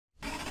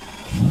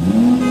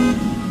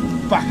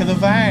back of the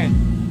van.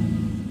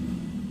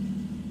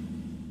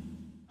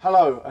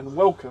 Hello and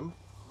welcome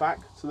back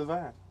to the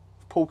van.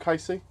 Paul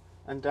Casey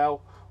and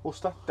Dal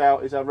Worster. Dal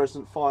is our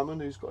resident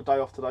fireman who's got a day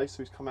off today,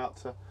 so he's come out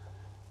to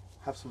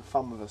have some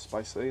fun with us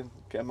basically and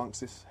get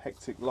amongst this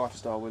hectic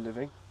lifestyle we're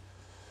living.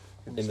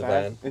 In the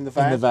van. In the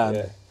van.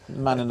 Yeah.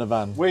 Man in the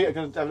van. We are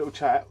going to have a little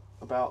chat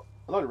about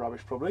a load of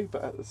rubbish probably,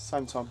 but at the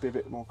same time be a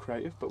bit more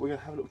creative. But we're going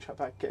to have a little chat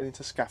about getting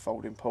into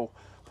scaffolding, Paul.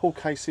 Paul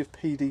Casey of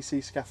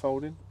PDC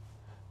Scaffolding,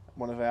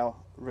 one of our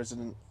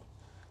resident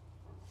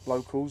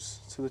locals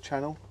to the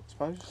channel, I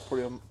suppose.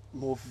 Probably on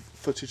more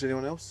footage than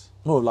anyone else.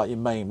 More like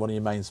one of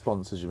your main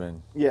sponsors, you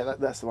mean? Yeah,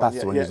 that's the one.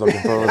 That's the one he's looking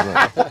for, isn't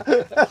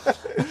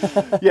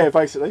it? Yeah,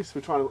 basically. So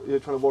we're trying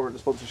to warrant the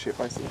sponsorship,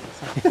 basically.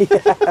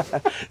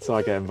 So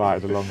I get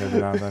invited along every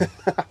now and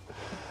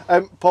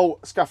then. Paul,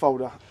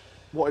 scaffolder.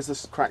 What is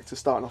the crack to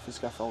starting off with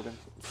scaffolding?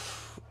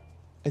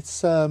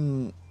 It's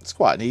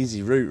quite an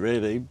easy route,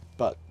 really.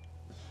 But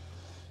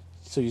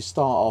so you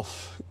start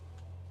off.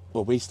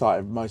 Well, we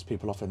started most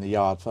people off in the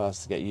yard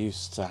first to get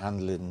used to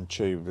handling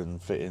tube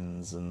and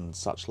fittings and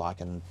such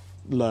like, and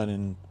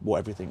learning what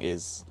everything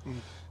is,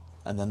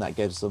 and then that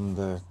gives them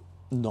the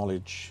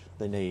knowledge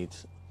they need.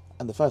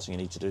 And the first thing you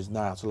need to do is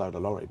know how to load a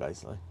lorry,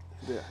 basically.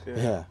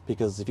 Yeah.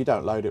 Because if you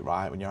don't load it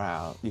right when you're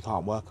out, you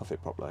can't work off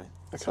it properly.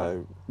 Okay.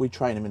 So we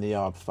train them in the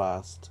yard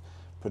first,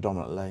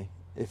 predominantly,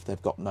 if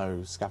they've got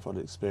no scaffold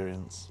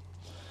experience,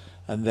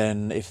 and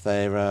then if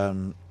they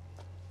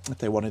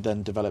want to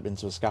then develop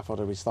into a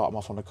scaffolder, we start them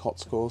off on a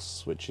COTS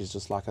course, which is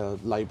just like a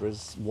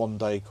labourer's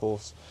one-day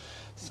course.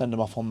 Send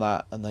them off on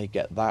that, and they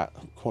get that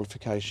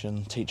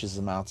qualification. Teaches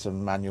them how to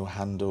manual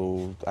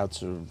handle, how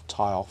to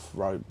tie off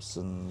ropes,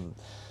 and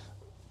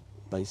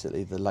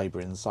basically the labour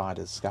inside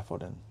is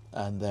scaffolding.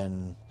 And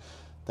then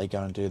they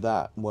go and do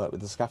that, work with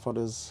the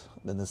scaffolders.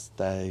 Then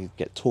they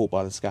get taught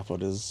by the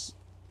scaffolders,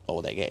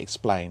 or they get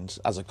explained.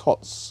 As a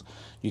COTS,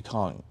 you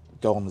can't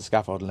go on the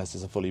scaffold unless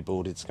it's a fully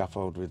boarded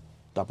scaffold with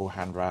double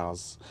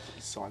handrails.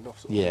 Signed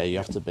off. Yeah, you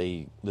have to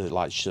be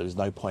like. There's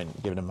no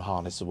point giving them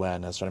harness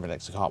awareness or anything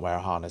else. They can't wear a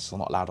harness. They're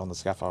not allowed on the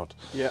scaffold.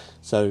 Yeah.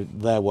 So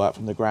they work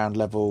from the ground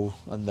level,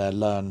 and they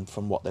learn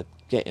from what they're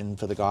getting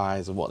for the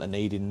guys and what they're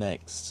needing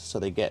next. So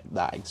they get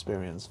that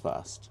experience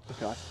first.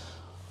 Okay.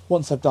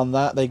 Once they've done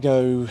that, they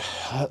go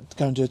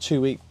and do a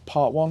 2-week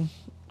part one.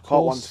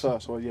 Part one's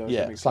first. Well,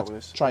 yeah. It's like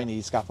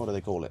trainee scaffolder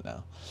they call it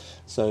now.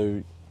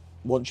 So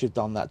once you've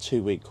done that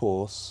 2-week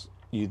course,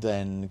 you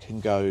then can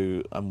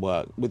go and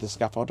work with the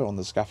scaffolder on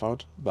the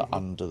scaffold, but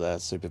under their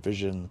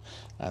supervision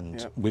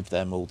and with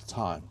them all the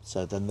time.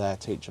 So then they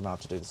teach them how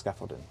to do the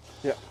scaffolding.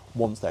 Yeah.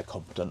 Once they're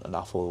competent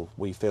enough, or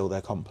we feel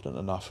they're competent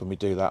enough, and we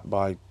do that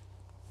by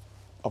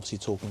obviously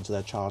talking to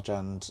their charge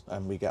and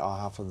we get our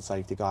health and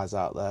safety guys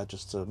out there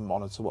just to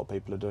monitor what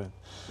people are doing.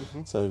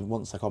 So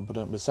once they're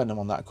competent, we send them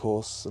on that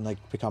course, and they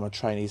become a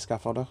trainee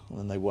scaffolder, and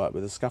then they work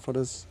with the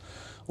scaffolders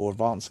or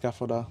advanced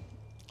scaffolder.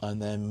 And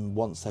then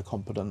once they're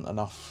competent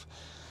enough,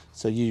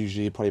 so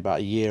usually probably about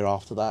a year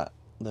after that,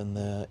 then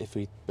if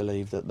we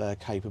believe that they're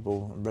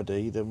capable and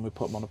ready, then we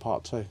put them on a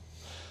part 2. Cool.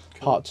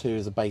 Part 2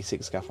 is a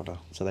basic scaffolder,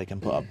 so they can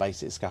put a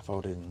basic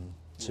scaffold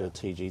into a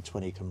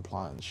TG20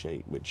 compliance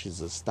sheet, which is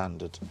a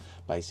standard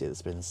basic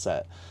that's been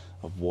set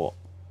of what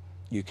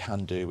you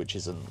can do, which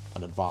isn't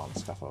an advanced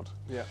scaffold.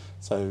 Yeah.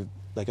 So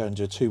they go and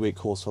do a 2-week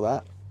course for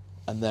that,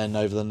 and then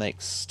over the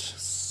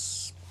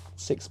next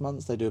 6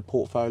 months they do a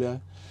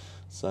portfolio.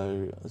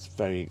 So it's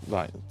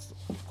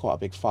quite a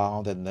big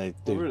file. Then they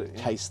do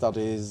case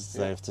studies.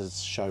 They have to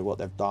show what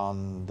they've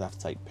done. They have to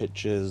take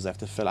pictures. They have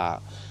to fill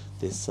out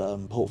this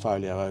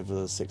portfolio over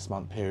the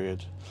 6-month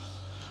period.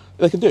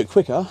 They can do it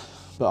quicker,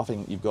 but I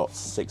think you've got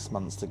 6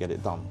 months to get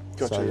it done.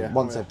 Gotcha, so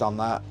once they've done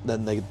that,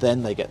 then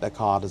they get their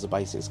card as a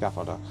basic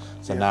scaffolder.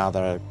 So now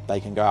they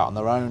can go out on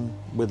their own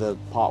with a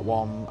part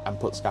 1 and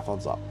put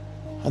scaffolds up.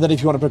 And then if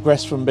you want to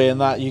progress from being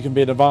that, you can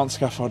be an advanced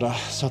scaffolder.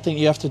 So I think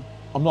you have to.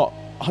 I'm not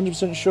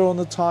 100% sure on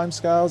the time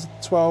scales,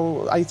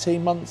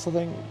 18 months I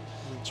think,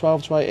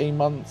 12 to 18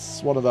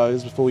 months, one of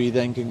those, before you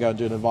then can go and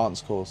do an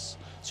advanced course.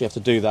 So you have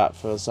to do that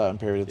for a certain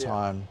period of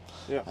time.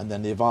 Yeah. And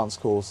then the advanced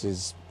course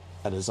is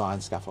a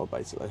design scaffold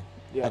basically,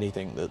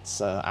 anything that's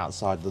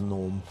outside the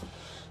norm.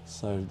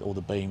 So all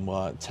the beam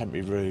work,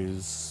 temporary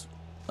roofs,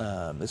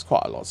 there's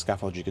quite a lot of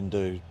scaffolds you can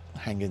do,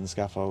 hanging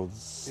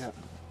scaffolds,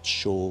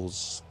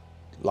 shawls,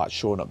 like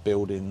shoring up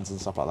buildings and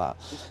stuff like that.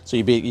 So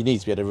you need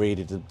to be able to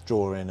read the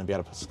drawing and be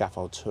able to put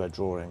scaffold to a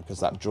drawing, because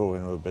that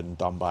drawing will have been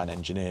done by an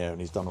engineer and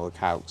he's done all the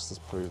calcs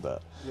to prove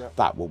that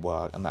that will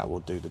work and that will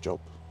do the job.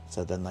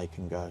 So then they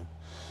can go.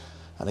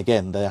 And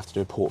again, they have to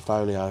do a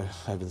portfolio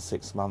over the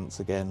 6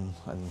 months again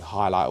and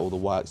highlight all the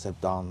works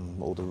they've done,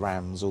 all the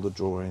RAMs, all the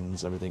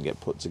drawings, everything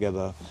get put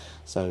together.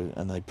 So,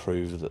 and they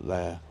prove that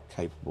they're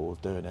capable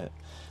of doing it.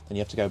 Then you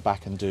have to go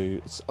back and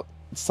do.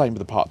 Same with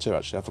the part 2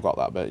 actually, I forgot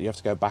that, but you have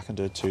to go back and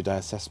do a 2-day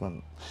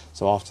assessment.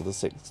 So after the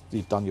 6th,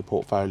 you've done your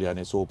portfolio and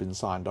it's all been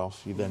signed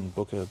off, you then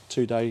book a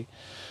 2-day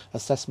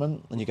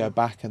assessment and you go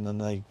back, and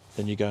then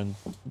you go and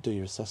do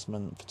your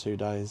assessment for 2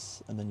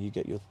 days, and then you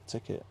get your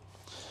ticket.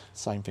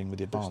 Same thing with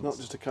the It's advanced. not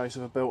just a case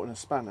of a belt and a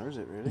spanner, is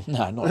it really?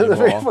 No, not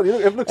anymore.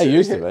 It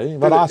used to be.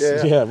 When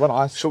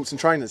I shorts and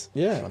trainers.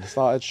 Yeah, when I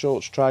started,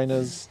 shorts,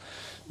 trainers.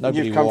 And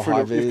Nobody wore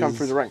high vis. You've come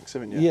through the ranks,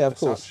 haven't you? Yeah, of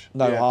course. Such.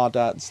 No hard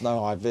hats,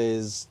 no high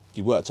vis.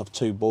 You worked off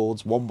 2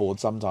 boards, 1 board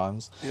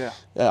sometimes. Yeah.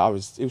 Yeah, it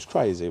was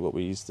crazy what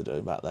we used to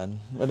do back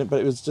then. But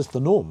it was just the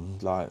norm.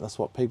 Like, that's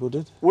what people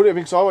did. Well, I mean,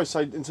 because I always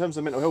say, in terms of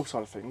the mental health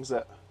side of things,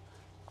 that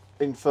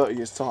in 30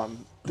 years'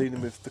 time,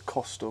 dealing with the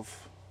cost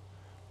of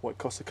what it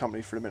costs the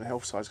company for the mental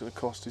health side is going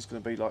to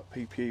be like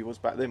PPE was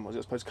back then, was it?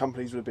 I suppose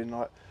companies would have been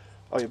like,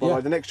 oh yeah, but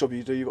like the next job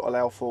you do, you've got to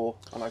allow for,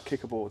 I know,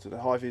 kicker boards and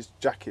high vis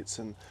jackets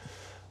and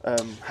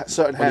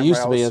certain handrails. It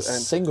used to be a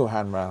single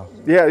handrail.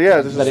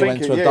 Yeah. Then it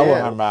went to a double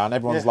handrail, and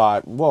everyone's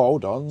like, "Whoa,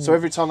 hold on." So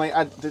every time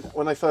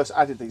when they first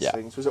added these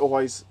things, was it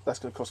always, that's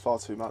going to cost far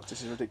too much?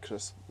 This is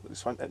ridiculous.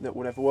 This won't, it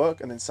will never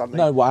work. And then suddenly,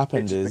 no. What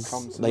happened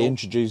is they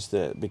introduced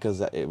it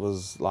because it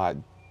was like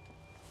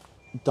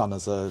done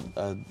as a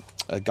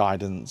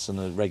guidance and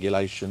a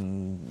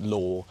regulation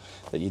law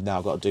that you've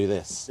now got to do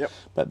this. Yep.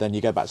 But then you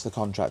go back to the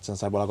contract and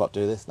say, "Well, I've got to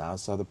do this now,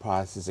 so the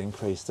price is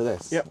increased to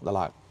this." Yep. They're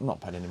like, "I'm not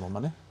paying any more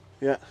money."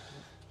 Yeah.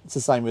 It's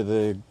the same with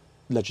the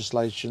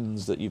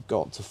legislations that you've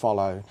got to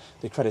follow,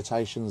 the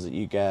accreditations that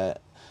you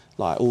get,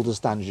 like all the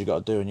standards you've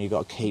got to do, and you've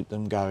got to keep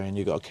them going,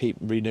 you've got to keep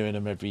renewing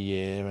them every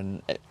year,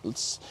 and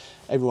it's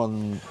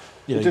everyone,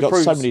 you've got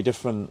so many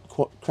different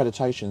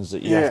accreditations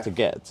that you have to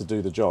get to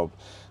do the job,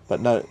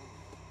 but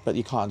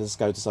you can't just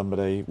go to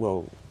somebody,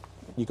 well,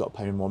 you've got to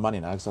pay me more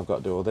money now because I've got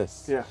to do all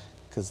this. Yeah.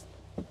 Because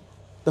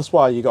that's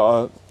why you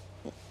got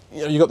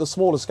the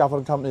smaller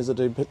scaffolding companies that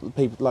do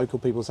local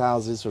people's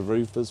houses, for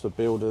roofers, for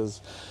builders,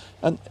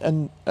 and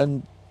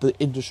the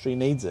industry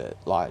needs it.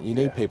 Like, you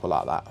need people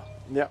like that.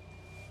 Yeah.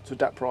 To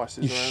adapt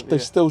prices. They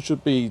still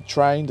should be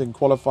trained and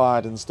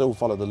qualified and still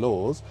follow the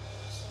laws,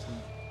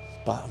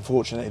 but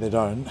unfortunately they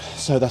don't.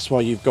 So that's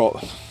why you've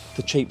got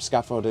the cheap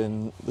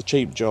scaffolding, the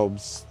cheap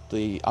jobs,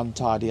 the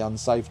untidy,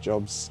 unsafe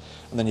jobs,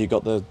 and then you've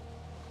got the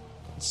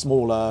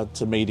smaller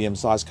to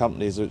medium-sized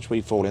companies, which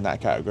we fall in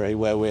that category,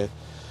 where we've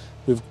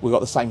got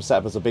the same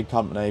setup as a big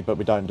company, but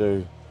we don't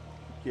do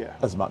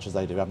as much as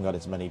they do. We haven't got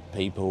as many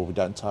people. We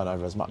don't turn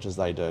over as much as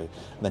they do.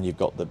 And then you've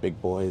got the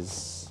big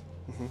boys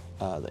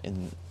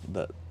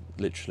that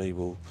literally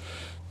will.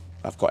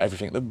 I've got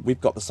everything.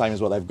 We've got the same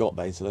as what they've got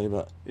basically,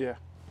 but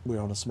we're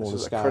on a smaller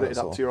scale. Accredited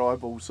up to your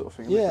eyeballs, sort of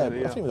thing. Yeah, I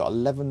think we've got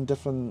 11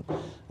 different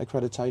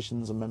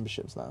accreditations and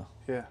memberships now.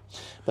 Yeah.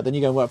 But then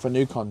you go and work for a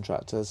new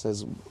contractor that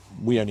says,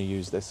 we only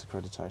use this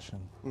accreditation.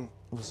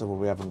 So, well,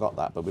 we haven't got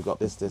that, but we've got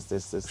this.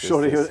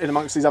 Surely this. In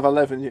amongst these other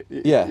 11,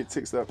 it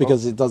ticks that box.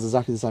 Because it does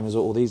exactly the same as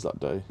what all these lot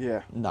do.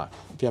 Yeah. No,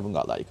 if you haven't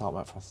got that, you can't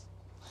work for us.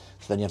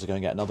 So then you have to go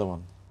and get another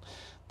one.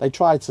 They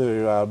try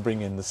to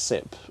bring in the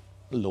SIP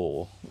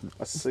law.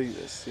 I see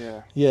this,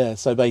 yeah. Yeah,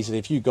 so basically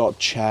if you've got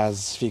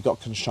CHAS, if you've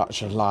got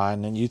construction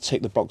line, and you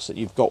tick the box that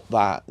you've got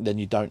that, then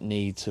you don't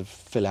need to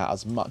fill out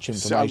as much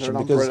information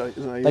because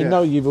they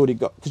know you've already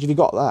got, because if you've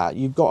got that,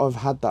 you've got to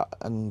have had that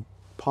and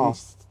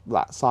passed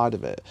that side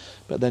of it.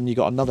 But then you've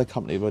got another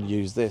company who will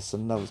use this,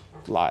 and those,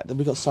 like,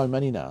 we've got so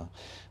many now.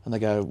 And they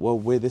go, well,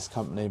 we're this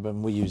company, but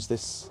we use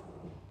this.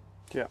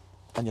 Yeah.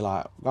 And you're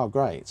like, oh,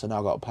 great. So now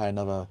I've got to pay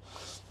another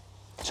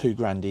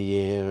 $2,000 a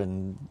year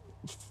and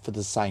for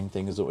the same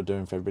thing as what we're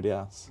doing for everybody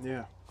else.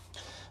 Yeah.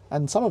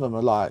 And some of them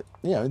are like,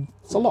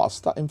 it's a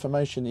lot of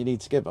information you need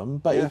to give them,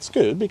 but it's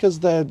good because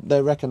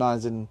they're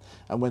recognising,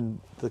 and when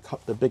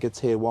the bigger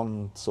tier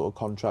 1 sort of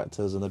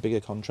contractors and the bigger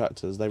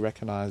contractors, they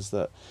recognise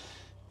that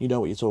you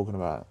know what you're talking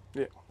about.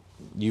 Yeah.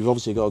 You've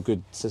obviously got a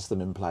good system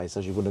in place,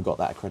 as you wouldn't have got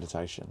that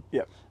accreditation.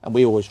 Yeah. And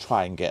we always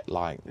try and get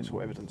like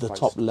the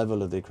top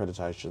level of the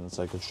accreditation.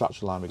 So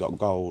construction line, we got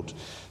gold.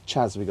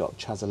 CHAS, we got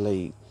CHAS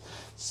Elite.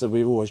 So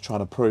we're always trying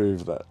to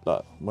prove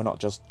that we're not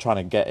just trying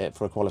to get it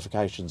for a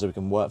qualification so we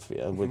can work for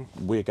you.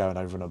 We're going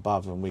over and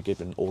above, and we're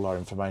giving all our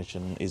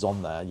information is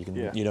on there.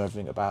 You know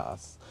everything about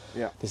us.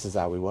 Yeah. This is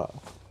how we work.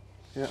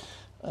 Yeah.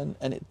 And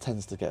it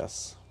tends to get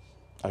us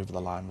over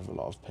the line with a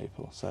lot of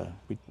people. So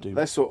we do.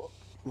 That's sort of,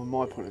 from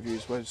my point of view,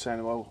 is we're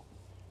saying, well,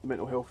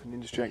 mental health in the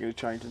industry ain't going to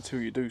change until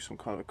you do some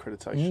kind of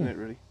accreditation. It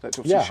really. That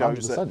obviously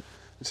shows 100%.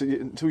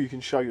 That until you can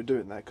show you're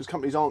doing that, because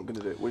companies aren't going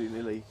to do it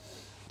willy-nilly.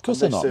 Of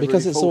course they're not,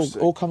 because it's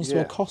all comes to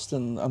a cost,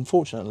 and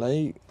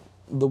unfortunately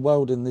the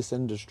world in this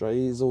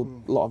industry is a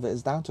lot of it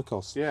is down to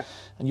cost. Yeah.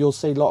 And you'll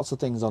see lots of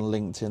things on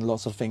LinkedIn,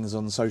 lots of things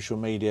on social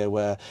media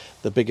where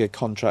the bigger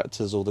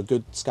contractors or the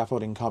good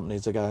scaffolding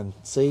companies are going,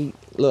 see,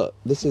 look,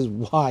 this is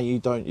why you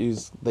don't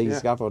use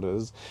these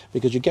scaffolders,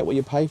 because you get what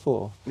you pay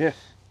for. Yeah.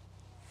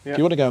 If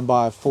you want to go and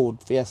buy a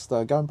Ford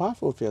Fiesta, go and buy a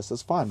Ford Fiesta,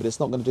 it's fine, but it's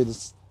not going to do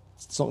this.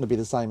 It's not going to be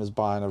the same as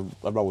buying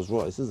a Rolls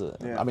Royce, is it?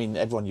 Yeah. I mean,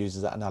 everyone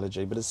uses that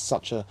analogy, but it's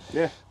such an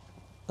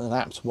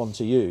apt one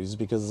to use,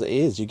 because it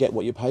is. You get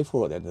what you pay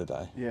for at the end of the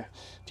day. Yeah.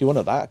 If you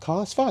wanted that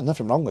car, it's fine,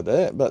 nothing wrong with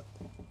it, but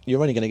you're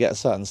only going to get a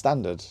certain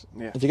standard.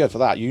 Yeah. If you go for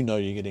that, you know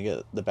you're going to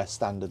get the best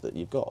standard that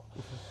you've got.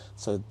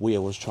 So we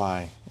always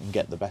try and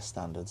get the best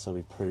standard, so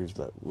we prove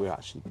that we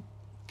actually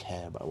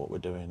care about what we're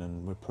doing,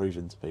 and we're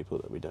proving to people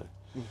that we do.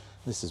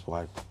 This is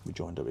why we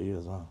joined up with you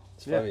as well.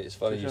 It's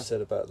funny for you sure.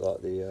 said about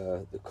like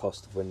the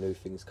cost of when new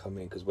things come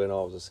in, because when I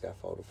was a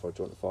scaffolder before I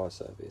joined the fire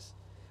service,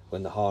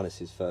 when the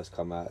harnesses first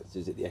come out,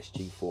 is it the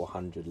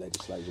SG400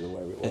 legislation or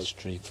whatever it was?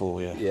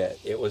 SG4, yeah. Yeah,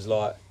 it was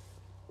like,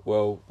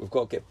 well, we've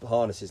got to get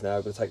harnesses now.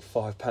 We're going to take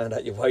 £5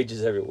 out your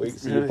wages every week,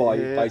 so you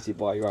basically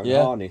buy your own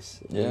harness.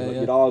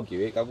 You'd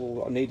argue it. Go,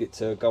 well, I need it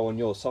to go on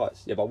your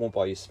sites. Yeah, but I won't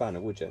buy you a spanner,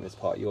 would you? And it's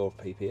part of your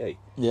PPE.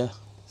 Yeah.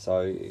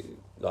 So,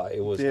 like,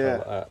 it was kind of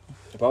like that.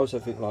 But I also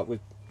think, like, we've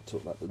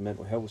talked about the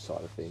mental health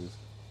side of things.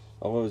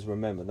 I always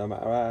remember, no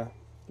matter how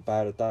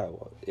bad a day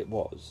it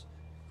was,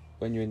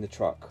 when you're in the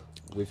truck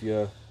with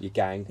your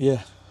gang,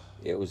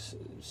 it was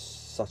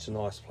such a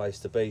nice place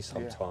to be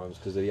sometimes,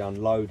 because of the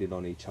unloading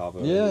on each other.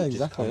 Yeah, and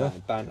exactly. Just come out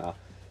and banter.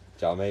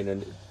 Do you know what I mean?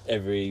 And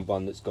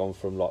everyone that's gone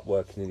from like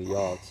working in the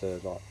yard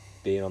to like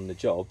being on the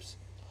jobs,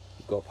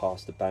 you've got to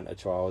pass the banter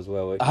trial as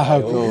well. Oh,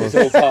 of course.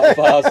 It's all part and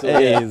parcel.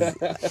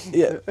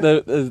 It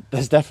is.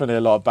 There's definitely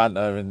a lot of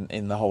banter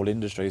in the whole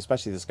industry,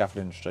 especially the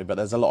scaffolding industry, but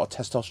there's a lot of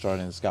testosterone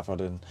in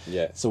scaffolding.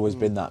 Yeah. It's always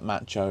been that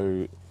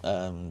macho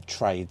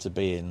trade to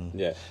be in.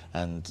 Yeah.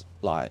 And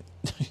like,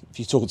 if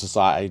you talk to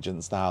site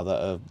agents now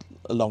that are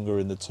longer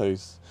in the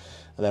tooth,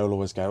 they'll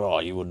always go, "Oh,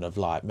 you wouldn't have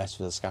like messed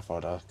with a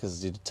scaffolder,"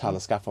 because you'd tell a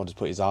scaffolder to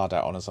put his hard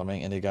out on or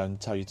something, and he'd go and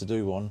tell you to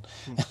do one,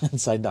 and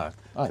say no.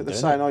 The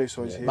saying I used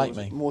to always hear Make was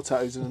me. more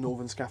tattoos than a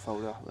northern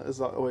scaffolder. That was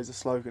like always a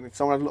slogan. If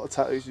someone had a lot of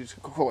tattoos, you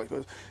just go,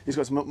 "Oh, he's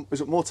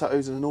got more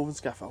tattoos than a northern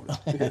scaffolder."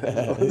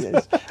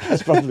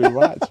 That's probably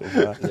right.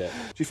 Do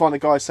you find the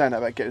guys saying that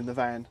about getting in the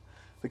van?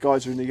 The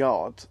guys who are in the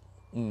yard,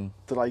 do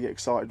they get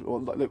excited or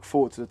like, look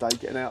forward to the day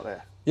getting out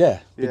there? Yeah,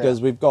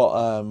 because we've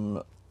got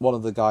one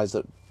of the guys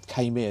that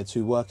came here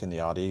to work in the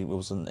yard. He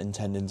wasn't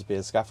intending to be a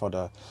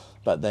scaffolder,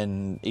 but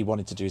then he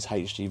wanted to do his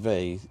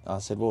HGV. I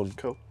said, well,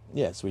 cool.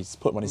 Yeah, so we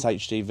put him on his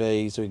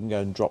HGV so he can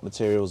go and drop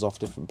materials off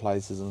different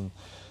places and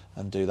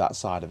do that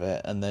side of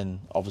it. And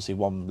then obviously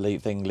one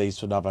thing leads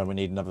to another, and we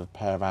need another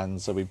pair of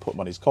hands, so we put him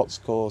on his COTS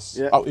course.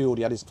 Yeah. Oh, he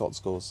already had his COTS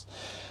course,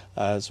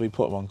 so we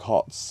put him on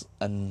COTS,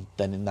 and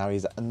then now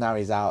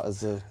he's out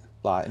as a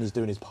and he's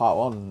doing his part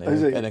one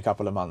in a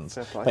couple of months.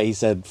 But he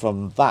said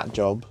from that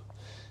job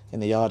in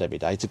the yard every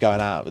day to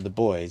going out with the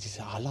boys, he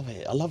said, "I love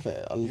it.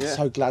 I'm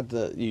so glad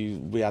that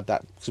we had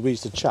that," because we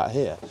used to chat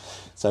here.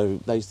 So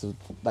they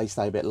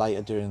stay a bit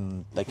later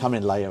they come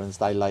in later and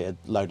stay later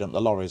loading up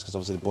the lorries, because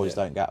obviously the boys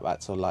don't get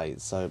back till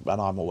late. So,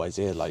 and I'm always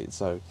here late.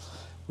 So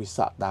we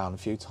sat down a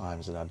few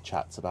times and had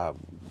chats about,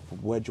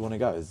 where do you want to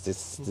go? Is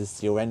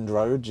this your end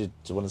road? Do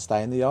you want to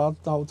stay in the yard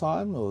the whole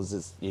time, or is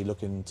this you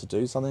looking to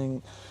do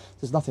something?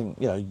 There's nothing,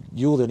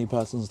 you're the only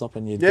person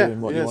stopping you doing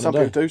what you want to do.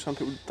 Some people do, some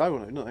people don't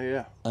want to, don't they?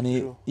 Yeah.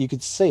 And you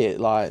could see it,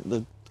 like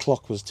the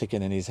clock was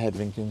ticking in his head,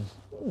 thinking,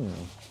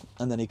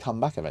 and then he come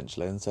back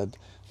eventually and said,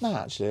 "No,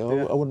 actually,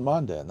 I wouldn't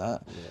mind doing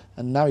that." Yeah.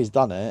 And now he's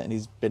done it, and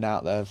he's been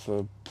out there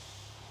for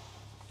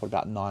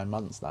about 9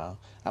 months now.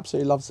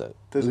 Absolutely loves it.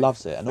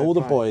 Loves it. And all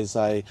the boys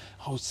say,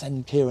 "Oh,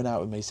 send Kieran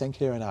out with me. Send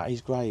Kieran out.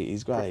 He's great.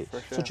 He's great.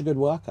 Such a good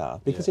worker,"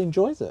 because he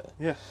enjoys it.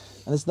 Yeah.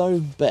 And there's no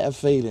better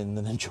feeling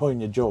than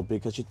enjoying your job,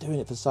 because you're doing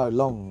it for so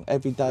long.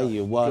 Every day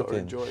you're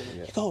working.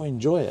 You've got to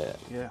enjoy it.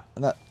 Yeah.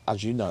 And that,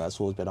 as you know, that's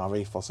always been our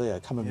ethos here.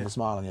 Come in with a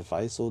smile on your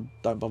face, or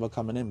don't bother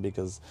coming in,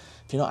 because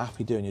if you're not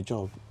happy doing your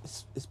job,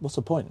 it's what's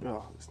the point?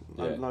 Oh, it's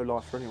no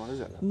life for anyone, is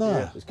it? No.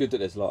 Yeah. It's good that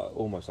there's like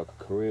almost like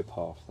a career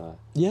path now.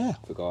 Yeah.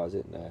 For guys,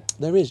 isn't there?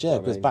 There is,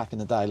 because back in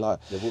the day,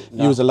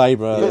 you was a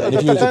labourer, and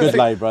if you was a good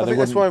labourer, I think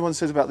that's why everyone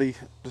says about the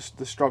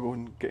struggle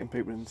in getting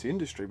people into the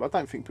industry, but I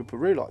don't think people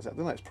realise that,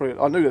 do they? It's probably,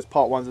 I knew there's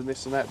part ones and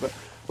this and that, but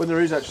when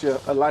there is actually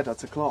a ladder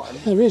to climb...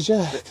 There is,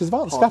 because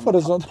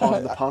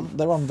scaffolders, the pun.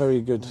 They're on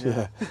very good,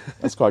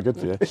 that's quite good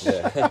for you.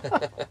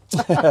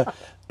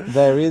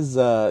 There is,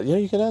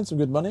 you can earn some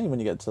good money when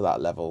you get to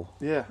that level.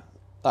 Yeah.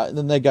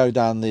 Then they go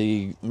down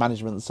the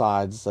management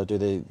side, so do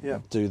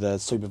the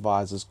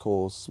supervisor's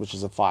course, which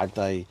is a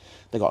 5-day.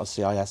 They got a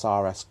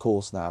CISRS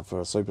course now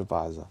for a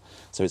supervisor,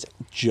 so it's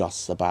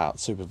just about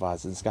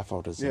supervising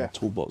scaffolders, and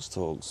toolbox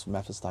talks,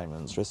 method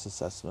statements, risk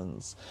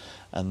assessments,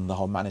 and the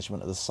whole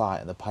management of the site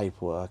and the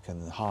paperwork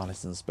and the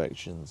harness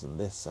inspections and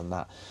this and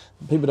that.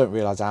 People don't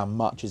realise how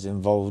much is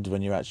involved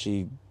when you're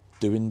actually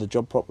doing the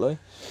job properly.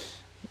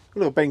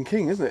 Look at Ben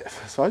King, isn't it?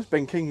 I suppose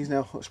Ben King, he's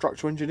now a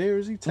structural engineer,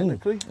 is he,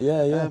 technically?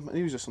 Yeah. And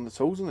he was just on the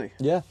tools, wasn't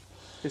he? Yeah.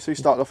 So he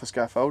started off a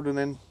scaffold, and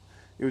then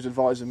he was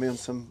advising me on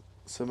some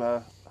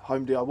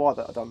home DIY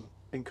that I'd done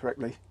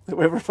incorrectly.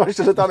 Whether I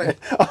should have done it.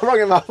 I rang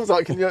him up, I was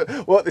like, "Can you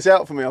work this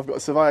out for me? I've got a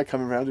surveyor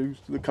coming around who's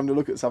come to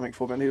look at something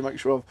for me. I need to make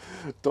sure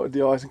I've dotted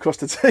the I's and crossed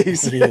the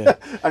T's." Yeah.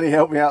 And he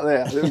helped me out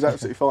there. It was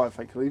absolutely fine,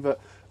 thankfully.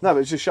 But no,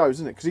 it just shows,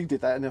 isn't it? Because he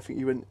did that, and I think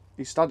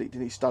he studied,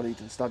 and he studied,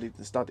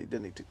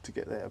 didn't he, to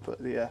get there? But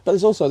yeah. But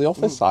there's also the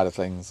office side of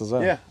things as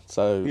well. Yeah.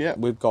 So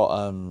we've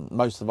got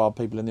most of our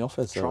people in the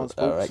office are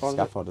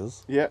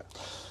ex-scaffolders. Yeah.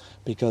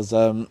 Because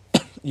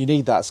you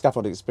need that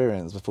scaffold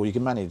experience before you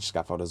can manage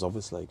scaffolders,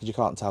 obviously, because you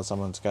can't tell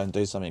someone to go and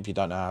do something if you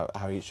don't know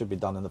how it should be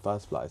done in the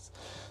first place.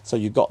 So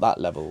you've got that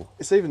level.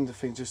 It's even the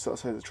thing, just like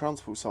I say, the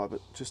transport side,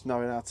 but just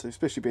knowing how to,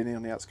 especially being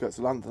on the outskirts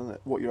of London, isn't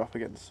it? What you're up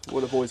against,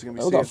 what the boys are going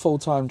to be We've seeing. got a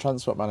full-time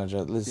transport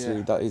manager.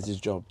 Literally, that is his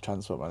job,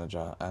 transport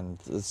manager, and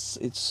it's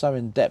so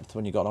in depth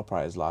when you've got an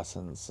operator's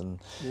license. And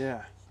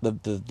Yeah.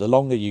 the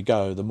longer you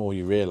go, the more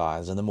you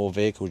realise, and the more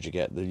vehicles you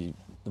get, the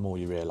more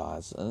you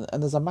realise.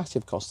 And there's a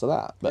massive cost to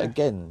that. But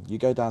again, you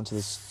go down to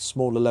the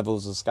smaller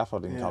levels of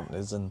scaffolding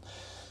companies, and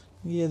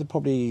they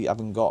probably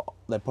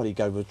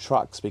go with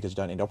trucks because you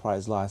don't need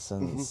operator's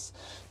licence.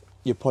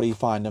 You probably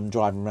find them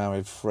driving around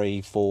with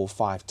 3, 4,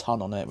 5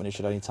 ton on it when it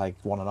should only take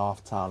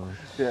 1.5 ton.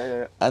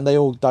 Yeah. And they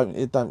all don't.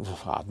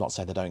 I'm not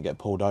saying they don't get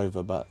pulled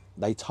over, but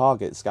they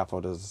target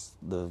scaffolders,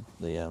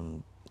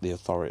 the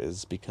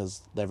authorities,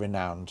 because they're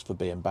renowned for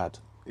being bad.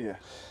 Yeah.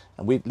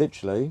 And we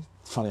literally,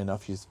 funny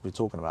enough, we're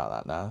talking about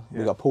that now.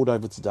 We got pulled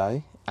over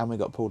today, and we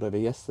got pulled over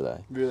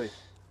yesterday. Really?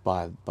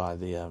 By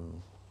the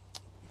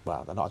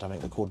well, they're not. I don't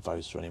think they're called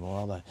Worster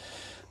anymore, are they?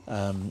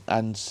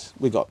 And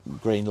we got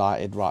green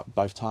lighted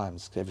both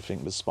times.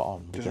 Everything was spot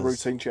on. Just a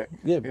routine check.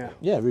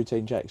 Yeah,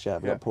 routine checks. Yeah,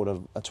 we got pulled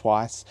over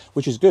twice,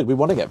 which is good. We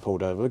want to get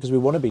pulled over because we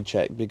want to be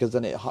checked, because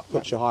then it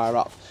puts you higher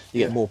up. You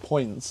get more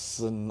points,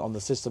 and on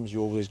the systems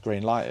you're always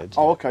green lighted.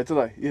 Oh, okay. Do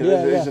they? Yeah.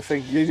 There's a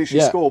thing. You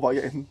literally score by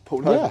getting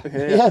pulled over.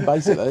 Yeah,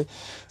 basically.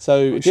 So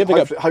if you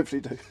ever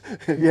hopefully do.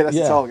 That's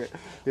the target.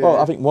 Yeah.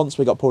 Well, I think once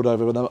we got pulled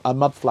over when a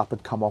mud flap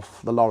had come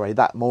off the lorry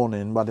that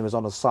morning when it was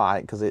on a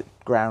site because it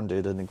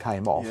grounded and it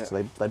came off. Yeah.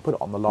 So they put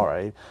it on the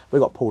lorry. We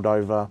got pulled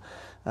over,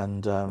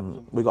 and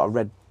we got a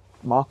red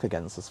mark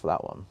against us for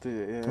that one.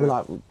 Yeah. We're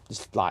like,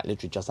 it's like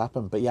literally just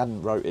happened, but he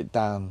hadn't wrote it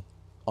down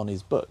on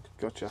his book.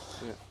 Gotcha.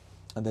 Yeah.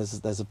 And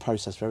there's a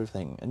process for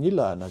everything, and you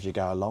learn as you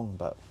go along.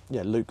 But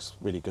yeah, Luke's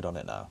really good on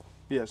it now.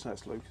 Yeah, so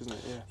that's Luke, isn't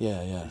it? Yeah.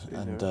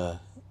 And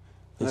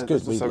it's No,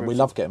 good. there's We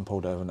love getting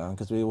pulled over now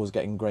because we're always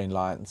getting green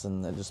lights,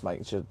 and it just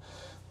makes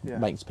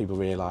people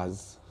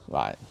realise,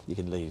 right, you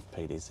can leave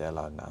PDC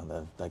alone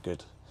now. They're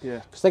good. Yeah.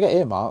 Because they get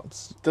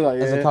earmarked. Do they?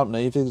 As a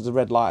company, if there's a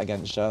red light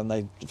against you, and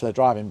if they're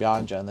driving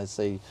behind you and they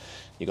see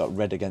you got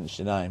red against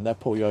your name, they'll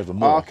pull you over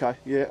more. Oh, okay.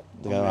 Yeah.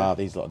 They go,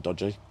 these look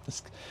dodgy.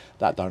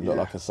 That don't look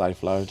like a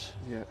safe load.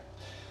 Yeah.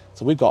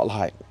 So we've got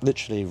like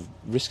literally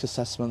risk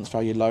assessments for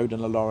how you load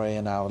in a lorry,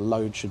 and how a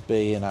load should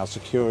be, and how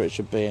secure it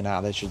should be, and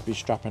how they should be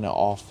strapping it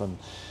off, and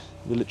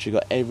we literally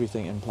got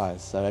everything in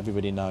place, so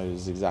everybody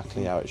knows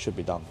exactly how it should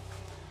be done.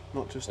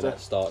 Not just that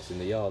starts in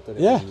the yard,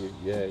 doesn't it?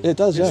 Yeah, it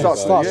does. It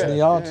starts in the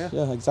yard.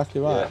 Yeah, exactly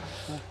right.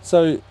 Yeah.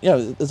 So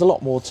there's a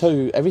lot more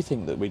to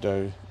everything that we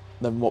do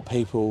than what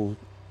people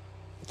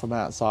from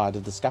outside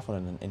of the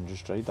scaffolding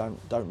industry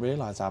don't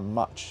realise how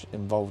much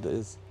involved it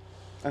is.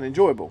 And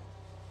enjoyable.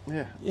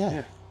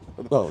 Yeah.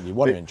 Well, you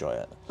want to enjoy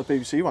it. The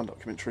BBC One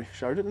documentary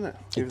showed it, didn't it?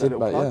 It did,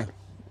 mate, yeah. You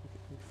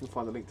can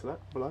find the link to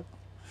that below.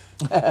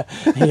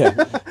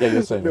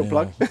 You'll see. Little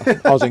plug.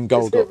 I was in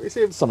goal. It's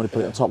him. Somebody put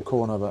it in the top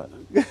corner, but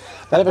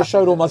they never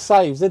showed all my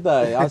saves, did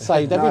they? I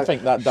saved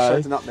everything that day.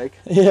 Showed the nutmeg.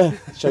 Yeah,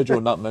 showed you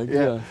a nutmeg.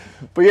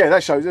 But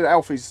that shows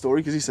Alfie's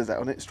story, because he says that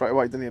on it straight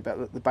away, doesn't he,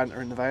 about the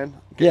banter in the van?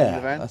 In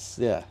the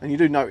van. And you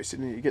do notice it,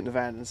 and you get in the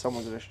van and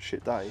someone's had a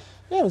shit day.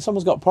 Yeah, when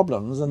someone's got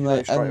problems and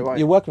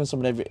you're working with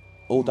someone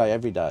all day,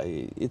 every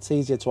day, it's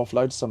easier to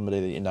offload to somebody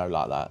that you know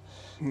like that.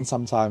 And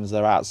sometimes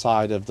they're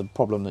outside of the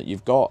problem that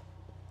you've got.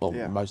 Well,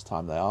 most of the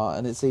time they are,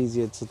 and it's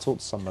easier to talk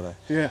to somebody.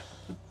 Yeah.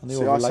 And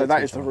I say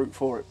that is the route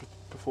for it.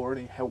 Before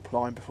any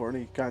helpline, before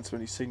any going to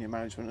any senior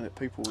management, and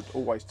people would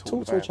always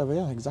talk to each other.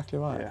 Yeah, exactly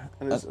right. Yeah,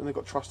 and they've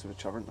got trust with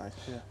each other, haven't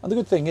they? Yeah. And the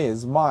good thing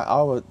is,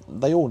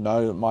 they all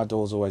know that my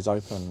door's always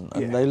open,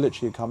 and they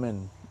literally come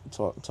in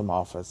to my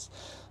office.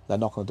 They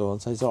knock on the door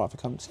and say, "It's all right if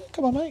I come." Say,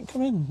 "Come on, mate,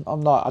 come in."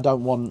 I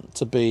don't want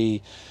to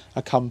be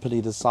a company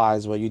the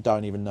size where you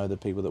don't even know the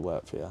people that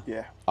work for you.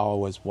 Yeah. I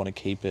always want to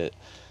keep it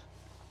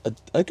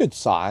a good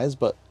size,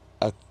 but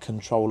a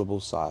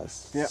controllable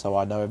size. Yeah. So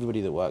I know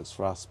everybody that works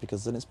for us,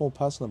 because then it's more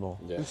personable.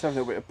 Yeah. Let's have a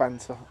little bit of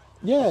banter.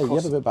 Yeah, you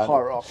have a bit of banter.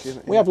 Hierarchy.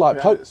 We have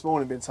like this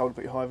morning being told to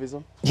put your high vis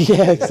on.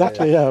 Yeah,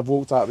 exactly. Yeah, I've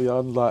walked out the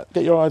yard like,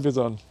 get your high vis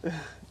on.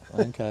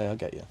 Okay, I'll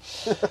get you.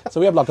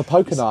 So we have like a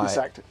poker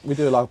night. We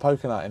do like a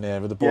poker night in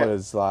here with the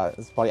boys. Like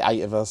there's probably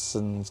 8 of us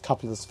and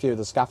a few of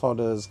the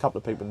scaffolders, a couple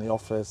of people in the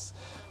office.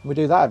 And we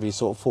do that every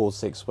sort of 4 or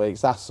 6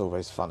 weeks. That's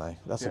always funny.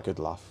 That's a good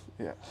laugh.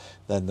 Yeah.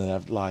 Then they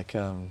have like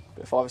bit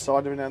of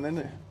five-a-side every now and then,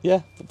 isn't it?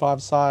 Yeah,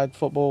 five-a-side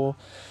football.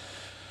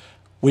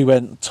 We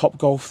went top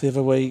golf the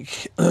other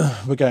week.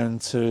 We're going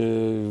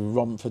to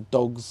Romford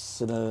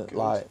Dogs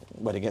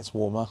when it gets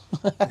warmer,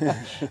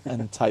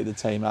 and take the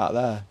team out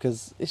there,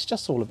 because it's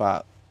just all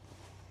about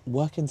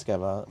working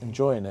together,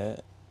 enjoying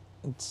it.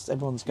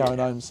 Everyone's going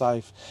home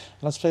safe,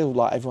 and I just feel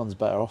like everyone's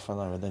better off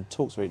and then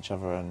talk to each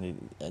other,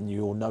 and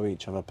you all know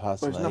each other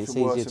personally. It's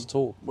easier to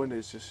talk when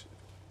there's just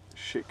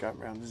shit going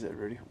round, is it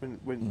really?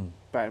 When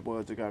bad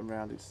words are going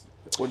round, it's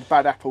when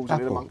bad apples are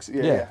in amongst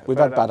it. Yeah, we've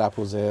had bad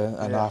apples here,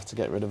 and I have to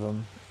get rid of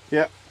them.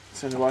 Yeah,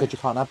 so anyway. Because you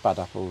can't have bad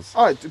apples.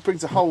 Oh, it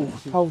brings a whole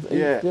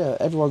yeah,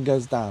 everyone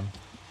goes down.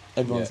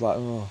 Everyone's Yeah. like,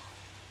 oh.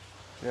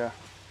 Yeah.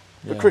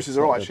 But Yeah, Chris is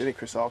not alright, good. actually, isn't he,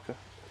 Chris Archer?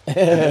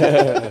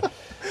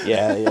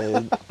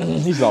 Yeah.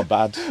 He's not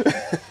bad.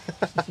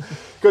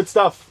 Good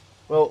stuff.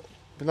 Well,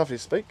 been lovely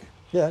to speak.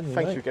 Yeah, and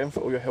Thank you again for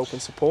all your help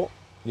and support.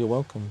 You're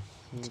welcome.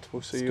 And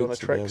we'll see It's you on good a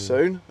to be trek able-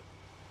 soon.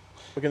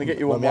 We're going to get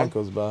you When on my one.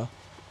 ankle's bare.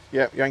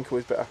 Yeah, your ankle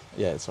is better.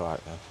 Yeah, it's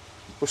alright then.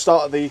 We'll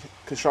start at the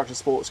construction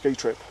sport ski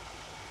trip.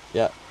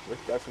 Yeah. We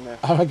can go from there.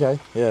 Oh, okay.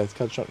 Yeah, it's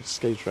construction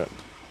ski trip.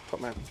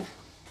 Top man.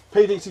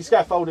 PDC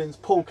Scaffolding's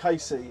Paul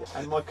Casey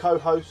and my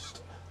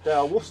co-host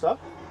Dal Worster.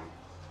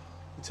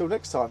 Until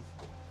next time.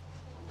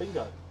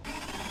 Bingo.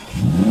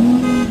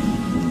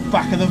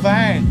 Back of the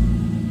van.